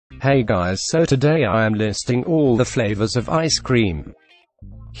Hey guys, so today I am listing all the flavors of ice cream.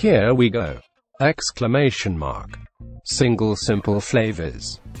 Here we go! Exclamation mark. Single simple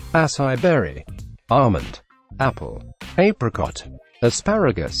flavors. Acai Berry, Almond, Apple, Apricot,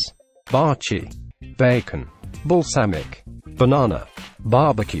 Asparagus, Baci, Bacon, Balsamic, Banana,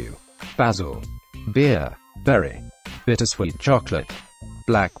 Barbecue, Basil, Beer, Berry, Bittersweet Chocolate,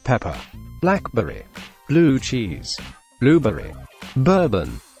 Black Pepper, Blackberry, Blue Cheese, Blueberry,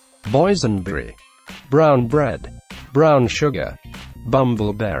 Bourbon, Boysenberry, Brown Bread, Brown Sugar,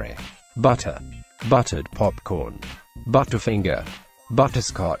 Bumbleberry, Butter, Buttered Popcorn, Butterfinger,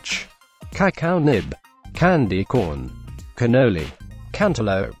 Butterscotch, Cacao Nib, Candy Corn, Cannoli,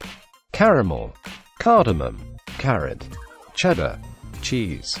 Cantaloupe, Caramel, Cardamom, Carrot, Cheddar,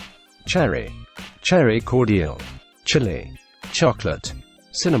 Cheese, Cherry, Cherry Cordial, Chilli, Chocolate,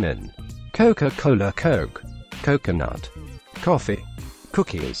 Cinnamon, Coca-Cola Coke, Coconut, Coffee,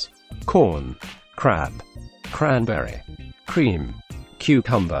 Cookies, Corn, Crab, Cranberry, Cream,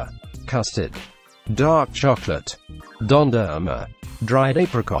 Cucumber, Custard, Dark Chocolate, Dondurma, Dried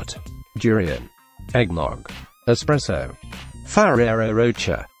Apricot, Durian, Eggnog, Espresso, Ferrero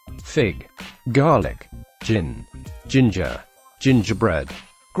Rocher, Fig, Garlic, Gin, Ginger, Gingerbread,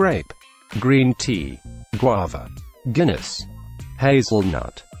 Grape, Green Tea, Guava, Guinness,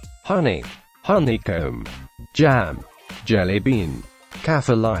 Hazelnut, Honey, Honeycomb, Jam, Jelly Bean,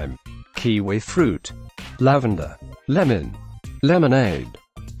 Kaffir Lime, Kiwi Fruit, Lavender, Lemon, Lemonade,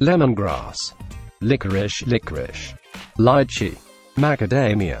 Lemongrass, Licorice, Lychee,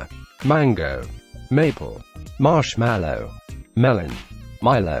 Macadamia, Mango, Maple, Marshmallow, Melon,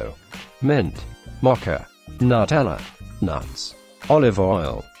 Milo, Mint, Mocha, Nutella, Nuts, Olive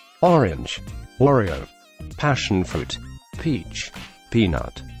Oil, Orange, Oreo, Passion Fruit, Peach,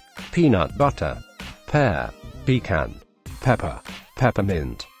 Peanut, Peanut Butter, Pear, Pecan, Pepper,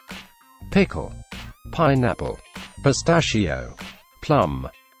 Peppermint, Pickle, Pineapple, Pistachio, Plum,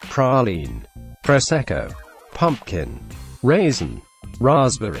 Praline, Prosecco, Pumpkin, Raisin,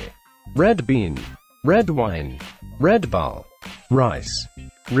 Raspberry, Red Bean, Red Wine, Red Bull, Rice,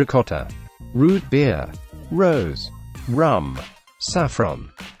 Ricotta, Root Beer, Rose, Rum, Saffron,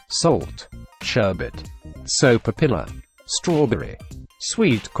 Salt, Sherbet, Sopapilla, Strawberry,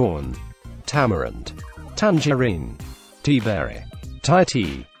 Sweet Corn, Tamarind, Tangerine, Tea Berry, Thai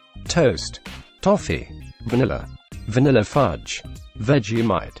Tea, Toast, Toffee, Vanilla, Vanilla Fudge,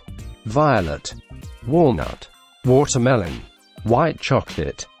 Vegemite, Violet, Walnut, Watermelon, White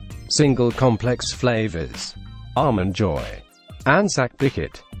Chocolate, Single Complex Flavors, Almond Joy, Anzac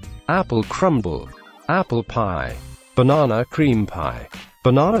Bicket, Apple Crumble, Apple Pie, Banana Cream Pie,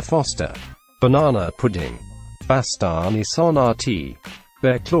 Banana Foster, Banana Pudding, Bastani Sonati,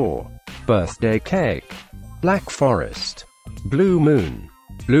 Bear Claw, Birthday Cake, Black Forest, Blue Moon,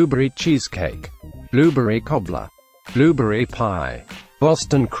 Blueberry Cheesecake, Blueberry Cobbler, Blueberry Pie,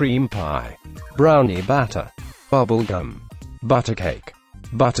 Boston Cream Pie, Brownie Batter, Bubblegum, Buttercake,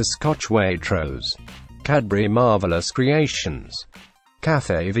 Butterscotch Waitrose, Cadbury Marvelous Creations,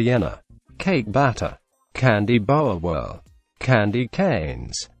 Cafe Vienna, Cake Batter, Candy Bar Whirl, Candy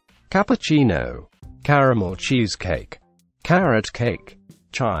Canes, Cappuccino, Caramel Cheesecake, Carrot Cake,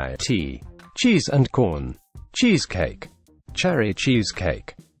 Chai Tea, Cheese and Corn, Cheesecake, Cherry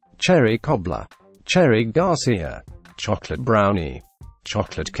Cheesecake, Cherry Cobbler, Cherry Garcia, Chocolate Brownie,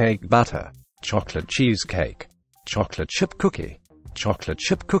 Chocolate Cake Batter, Chocolate Cheesecake, Chocolate Chip Cookie, Chocolate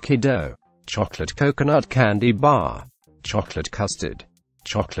Chip Cookie Dough, Chocolate Coconut Candy Bar, Chocolate Custard,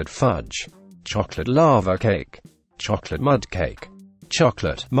 Chocolate Fudge, Chocolate Lava Cake, Chocolate Mud Cake,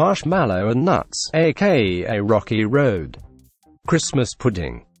 Chocolate Marshmallow and Nuts, aka Rocky Road, Christmas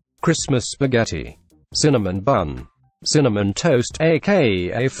Pudding, Christmas Spaghetti, Cinnamon Bun, Cinnamon Toast,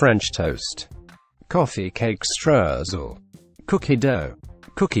 aka French Toast, Coffee Cake Streusel, Cookie Dough,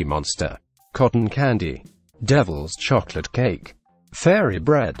 Cookie Monster, Cotton Candy, Devil's Chocolate Cake, Fairy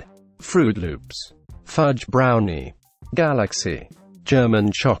Bread, Fruit Loops, Fudge Brownie, Galaxy,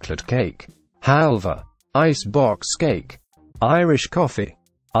 German Chocolate Cake, Halva, Icebox Cake, Irish Coffee,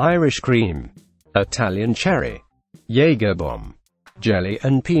 Irish Cream, Italian Cherry, Jaeger Bomb, Jelly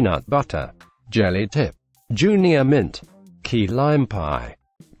and Peanut Butter, Jelly Tip, Junior Mint, Key Lime Pie,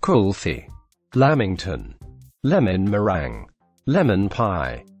 Kulfi, Lamington, Lemon Meringue, Lemon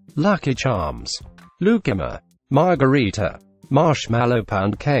Pie, Lucky Charms, Lucuma, Margarita, Marshmallow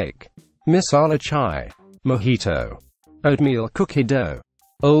Pound Cake, Masala Chai, Mojito, Oatmeal Cookie Dough,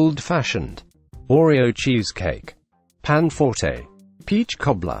 Old Fashioned, Oreo Cheesecake, Panforte, Peach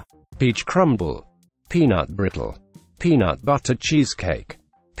Cobbler, Peach Crumble, Peanut Brittle, Peanut Butter Cheesecake,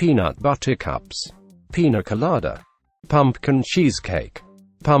 Peanut Butter Cups, Pina Colada, Pumpkin Cheesecake,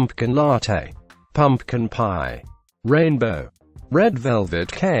 pumpkin latte, pumpkin pie, rainbow,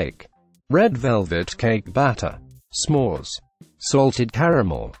 red velvet cake batter, s'mores, salted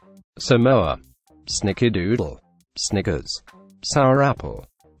caramel, Samoa, snickerdoodle, Snickers, sour apple,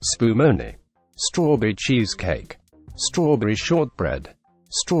 spumoni, strawberry cheesecake, strawberry shortbread,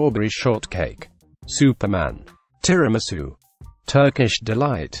 strawberry shortcake, Superman, tiramisu, Turkish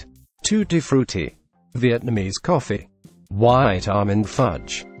delight, tutti frutti, Vietnamese coffee, white almond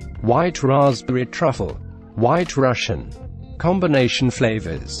fudge, white raspberry truffle, white Russian, combination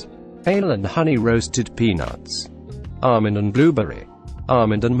flavors, ale and honey roasted peanuts, almond and blueberry,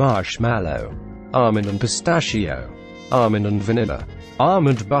 almond and marshmallow, almond and pistachio, almond and vanilla,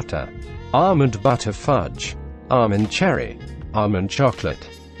 almond butter fudge, almond cherry, almond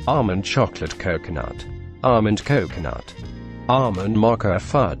chocolate coconut, almond mocha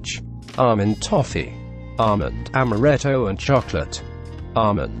fudge, almond toffee, almond amaretto and chocolate,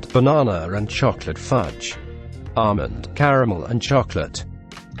 almond banana and chocolate fudge, almond caramel and chocolate,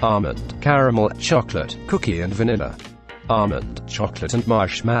 almond caramel chocolate cookie and vanilla, almond chocolate and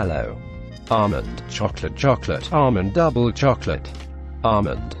marshmallow, almond chocolate, almond double chocolate,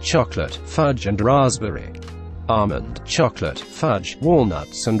 almond chocolate fudge and raspberry, almond chocolate fudge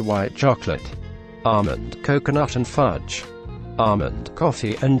walnuts and white chocolate, almond coconut and fudge, almond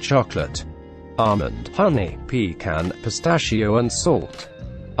coffee and chocolate, almond honey, pecan, pistachio and salt,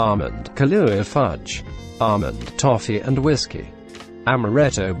 almond Kahlua fudge, almond toffee and whiskey,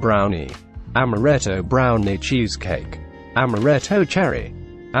 amaretto brownie cheesecake, amaretto cherry,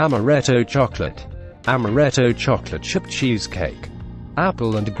 amaretto chocolate chip cheesecake,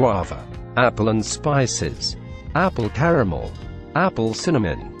 apple and guava, apple and spices, apple caramel, apple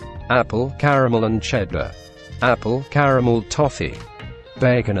cinnamon, apple caramel and cheddar, apple caramel toffee,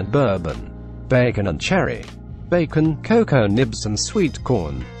 bacon and bourbon, bacon and cherry, bacon, cocoa nibs and sweet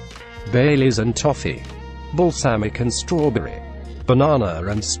corn, Baileys and toffee, balsamic and strawberry, banana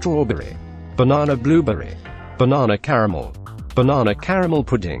and strawberry, banana blueberry, banana caramel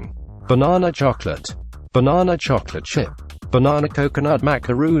pudding, banana chocolate chip, banana coconut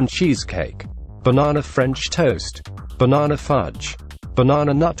macaroon cheesecake, banana French toast, banana fudge,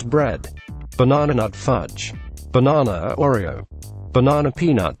 banana nut bread, banana nut fudge, banana Oreo, banana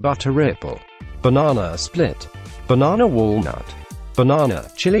peanut butter ripple, banana split, banana walnut, banana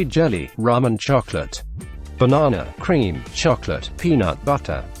chili jelly, rum and chocolate, banana cream, chocolate, peanut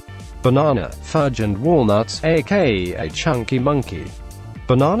butter, banana fudge and walnuts aka chunky monkey,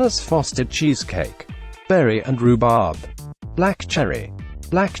 bananas frosted cheesecake, berry and rhubarb, black cherry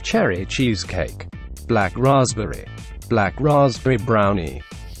cheesecake, black raspberry brownie,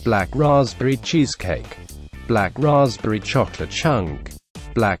 black raspberry cheesecake, black raspberry chocolate chunk,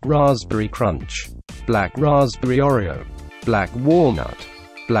 black raspberry crunch, black raspberry Oreo, black walnut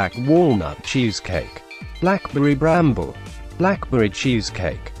cheesecake, blackberry bramble, blackberry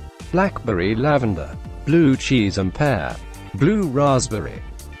cheesecake, blackberry lavender, blue cheese and pear, blue raspberry,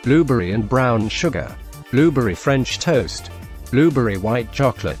 blueberry and brown sugar, blueberry French toast, blueberry white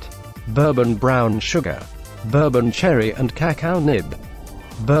chocolate, bourbon brown sugar, bourbon cherry and cacao nib,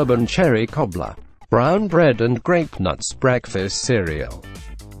 bourbon cherry cobbler, brown bread and grape nuts breakfast cereal,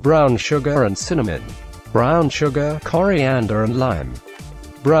 brown sugar and cinnamon, brown sugar, coriander and lime,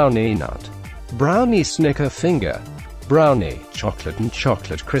 brownie nut, brownie snicker finger, brownie, chocolate and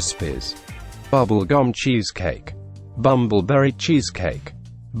chocolate crispies, bubblegum cheesecake, bumbleberry cheesecake,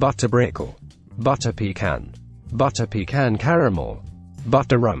 butter brickle, butter pecan caramel,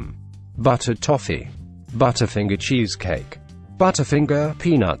 butter rum, butter toffee, Butterfinger cheesecake, Butterfinger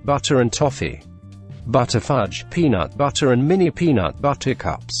peanut butter and toffee, butter fudge, peanut butter and mini peanut butter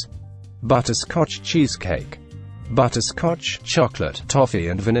cups, butterscotch cheesecake, butterscotch, chocolate, toffee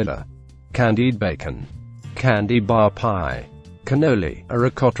and vanilla, candied bacon, candy bar pie, cannoli,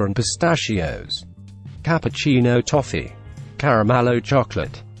 ricotta and pistachios, cappuccino toffee, caramello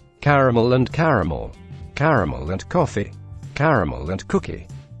chocolate, caramel and coffee, caramel and cookie,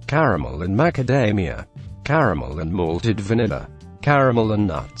 caramel and macadamia, caramel and malted vanilla, caramel and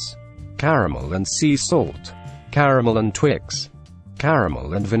nuts, caramel and sea salt, caramel and Twix,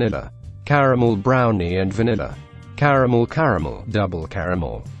 caramel and vanilla, caramel brownie and vanilla, caramel double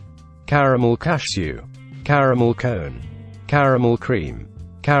caramel, caramel cashew, caramel cone, caramel cream,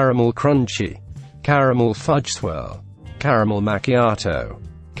 caramel crunchy, caramel fudge swirl, caramel macchiato,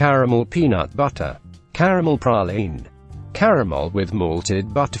 caramel peanut butter, caramel praline, caramel with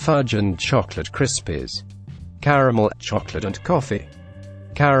malted butter fudge and chocolate crispies, caramel chocolate and coffee,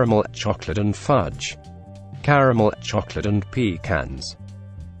 caramel chocolate and fudge, caramel chocolate and pecans,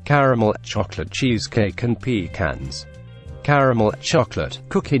 caramel chocolate cheesecake and pecans, caramel chocolate,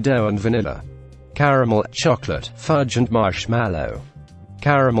 cookie dough and vanilla, caramel chocolate, fudge and marshmallow,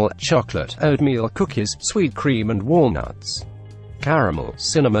 caramel chocolate, oatmeal cookies, sweet cream and walnuts, caramel,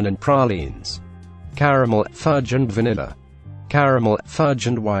 cinnamon and pralines, caramel, fudge and vanilla, caramel, fudge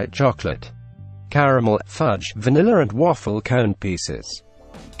and white chocolate, caramel, fudge, vanilla and waffle cone pieces,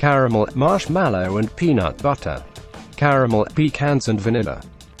 caramel, marshmallow and peanut butter, caramel, pecans and vanilla,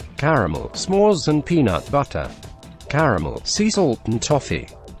 caramel, s'mores and peanut butter, caramel, sea salt and toffee,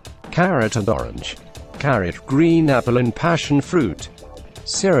 carrot and orange, carrot, green apple and passion fruit,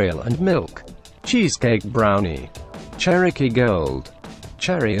 cereal and milk, cheesecake brownie, Cherokee gold,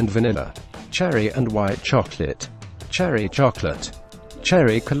 cherry and vanilla, cherry and white chocolate, cherry chocolate,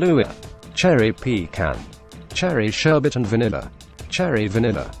 cherry Kahlua, cherry pecan, cherry sherbet and vanilla, cherry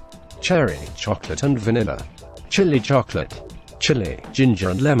vanilla, cherry chocolate and vanilla, chili chocolate, chili, ginger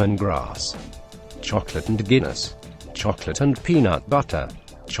and lemongrass, chocolate and Guinness, chocolate and peanut butter,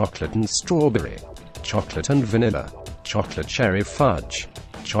 chocolate and strawberry, chocolate and vanilla, chocolate cherry fudge,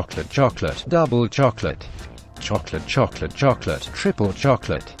 chocolate chocolate, double chocolate, chocolate chocolate chocolate, triple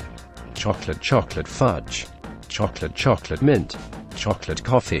chocolate, chocolate chocolate fudge, chocolate chocolate mint, chocolate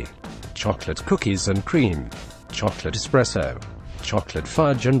coffee, chocolate cookies and cream, chocolate espresso, chocolate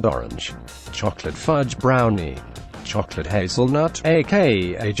fudge and orange, chocolate fudge brownie, chocolate hazelnut,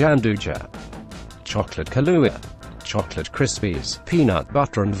 aka Janduja, chocolate Kahlua, chocolate Krispies, peanut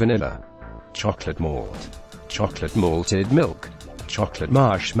butter and vanilla, chocolate malt, chocolate malted milk, chocolate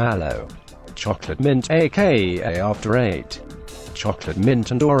marshmallow, chocolate mint, aka After 8, chocolate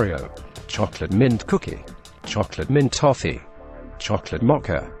mint and Oreo, chocolate mint cookie, chocolate mint toffee, chocolate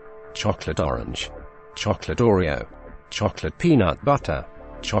mocha, chocolate orange, chocolate Oreo, chocolate peanut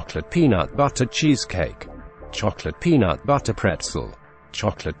butter cheesecake, chocolate peanut butter pretzel,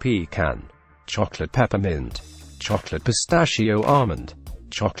 chocolate pecan, chocolate peppermint, chocolate pistachio almond,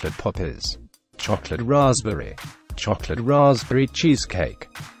 chocolate poppies, chocolate raspberry cheesecake,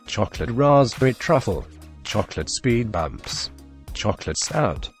 chocolate raspberry truffle, chocolate speed bumps, chocolate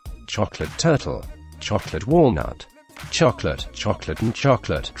stout, chocolate turtle, chocolate walnut, chocolate and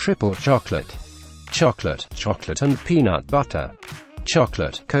chocolate, triple chocolate, chocolate and peanut butter,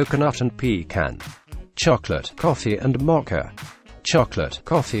 chocolate, coconut and pecan, chocolate, coffee and mocha, chocolate,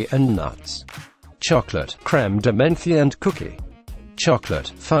 coffee and nuts, chocolate, creme de menthe and cookie,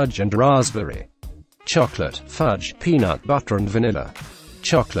 chocolate, fudge and raspberry, chocolate, fudge, peanut butter and vanilla,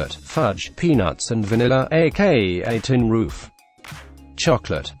 chocolate, fudge, peanuts and vanilla, aka Tin Roof,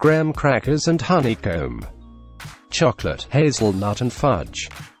 chocolate, graham crackers and honeycomb, chocolate, hazelnut and fudge,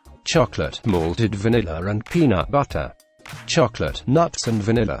 chocolate, malted vanilla and peanut butter, chocolate, nuts and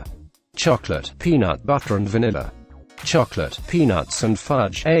vanilla, chocolate, peanut butter and vanilla, chocolate, peanuts and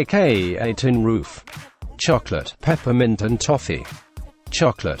fudge, aka Tin Roof, chocolate, peppermint and toffee,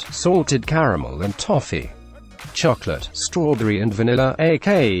 chocolate, salted caramel and toffee, chocolate, strawberry and vanilla,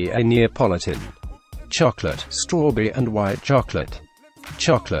 aka Neapolitan, chocolate, strawberry and white chocolate,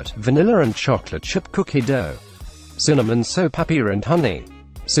 chocolate, vanilla and chocolate chip cookie dough, cinnamon sopapilla and honey,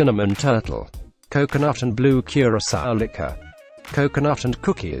 cinnamon turtle, coconut and blue curacao liquor, coconut and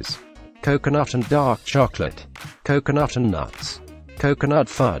cookies, coconut and dark chocolate, coconut and nuts, coconut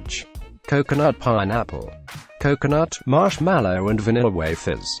fudge, coconut pineapple, coconut, marshmallow and vanilla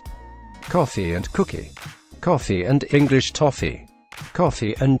wafers, coffee and cookie, coffee and English toffee,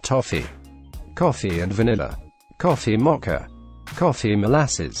 coffee and toffee, coffee and vanilla, coffee mocha, coffee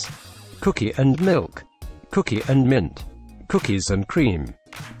molasses, cookie and milk, cookie and mint, cookies and cream,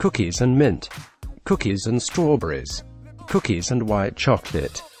 cookies and mint, cookies and strawberries, cookies and white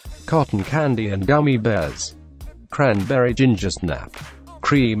chocolate, cotton candy and gummy bears, cranberry ginger snap,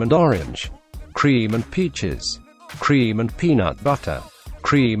 cream and orange, cream and peaches, cream and peanut butter,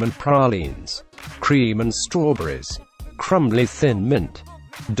 cream and pralines, cream and strawberries, crumbly thin mint,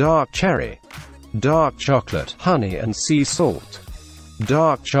 dark cherry, dark chocolate, honey and sea salt,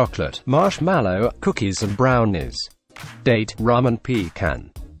 dark chocolate, marshmallow, cookies and brownies, date, rum and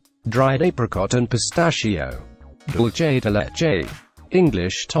pecan, dried apricot and pistachio, dulce de leche,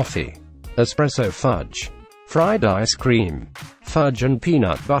 English toffee, espresso fudge, fried ice cream, fudge and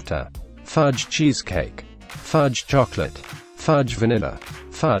peanut butter, fudge cheesecake, fudge chocolate, fudge vanilla,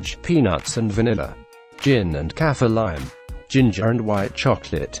 fudge peanuts and vanilla, gin and Kaffir lime, ginger and white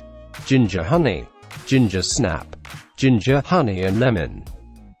chocolate, ginger honey, ginger snap, ginger honey and lemon,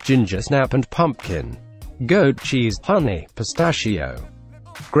 ginger snap and pumpkin, goat cheese, honey, pistachio,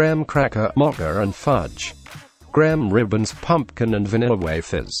 graham cracker, mocha and fudge, graham ribbons, pumpkin and vanilla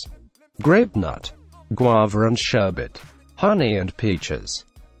wafers, grape nut, guava and sherbet, honey and peaches,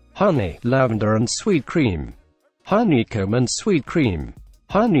 honey, lavender and sweet cream, honeycomb and sweet cream,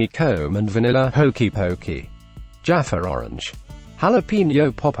 honeycomb and vanilla hokey pokey, Jaffa orange,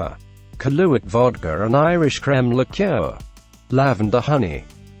 jalapeno popper, Kahlua vodka and Irish creme liqueur, lavender honey,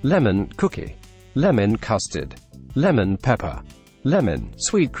 lemon cookie, lemon custard, lemon pepper, lemon,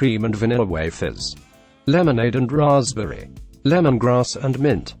 sweet cream and vanilla wafers, lemonade and raspberry, lemongrass and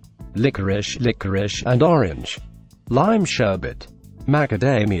mint, licorice and orange, lime sherbet,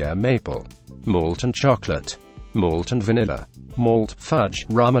 macadamia maple, malt and chocolate, malt and vanilla, malt fudge,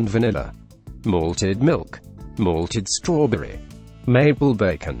 rum and vanilla, malted milk, malted strawberry, maple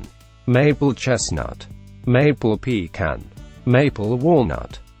bacon, maple chestnut, maple pecan, maple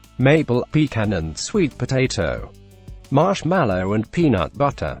walnut, maple pecan and sweet potato, marshmallow and peanut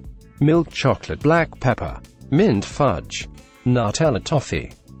butter, milk chocolate black pepper, mint fudge, Nutella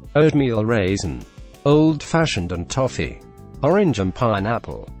toffee, oatmeal raisin, old-fashioned and toffee, orange and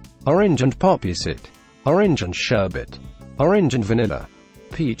pineapple, orange and poppy seed, orange and sherbet, orange and vanilla,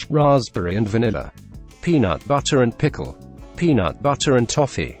 peach, raspberry and vanilla, peanut butter and pickle, peanut butter and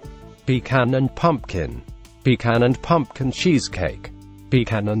toffee, pecan and pumpkin cheesecake,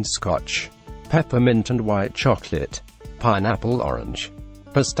 pecan and scotch, peppermint and white chocolate, pineapple orange,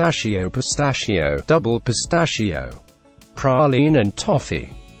 pistachio double pistachio, praline and toffee,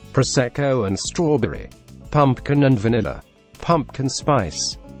 prosecco and strawberry, pumpkin and vanilla, pumpkin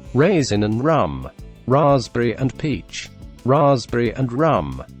spice, raisin and rum, raspberry and peach, raspberry and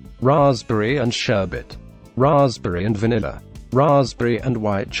rum, raspberry and sherbet, raspberry and vanilla, raspberry and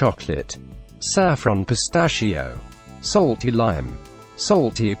white chocolate, saffron pistachio, salty lime,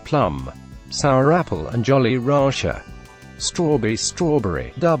 salty plum, sour apple and Jolly Rancher,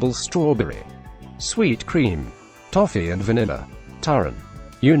 strawberry, double strawberry, sweet cream, toffee and vanilla, Turin,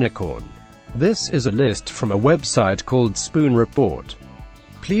 unicorn. This is a list from a website called Spoon Report.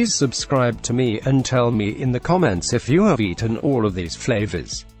 Please subscribe to me and tell me in the comments if you have eaten all of these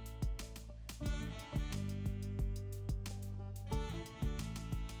flavors.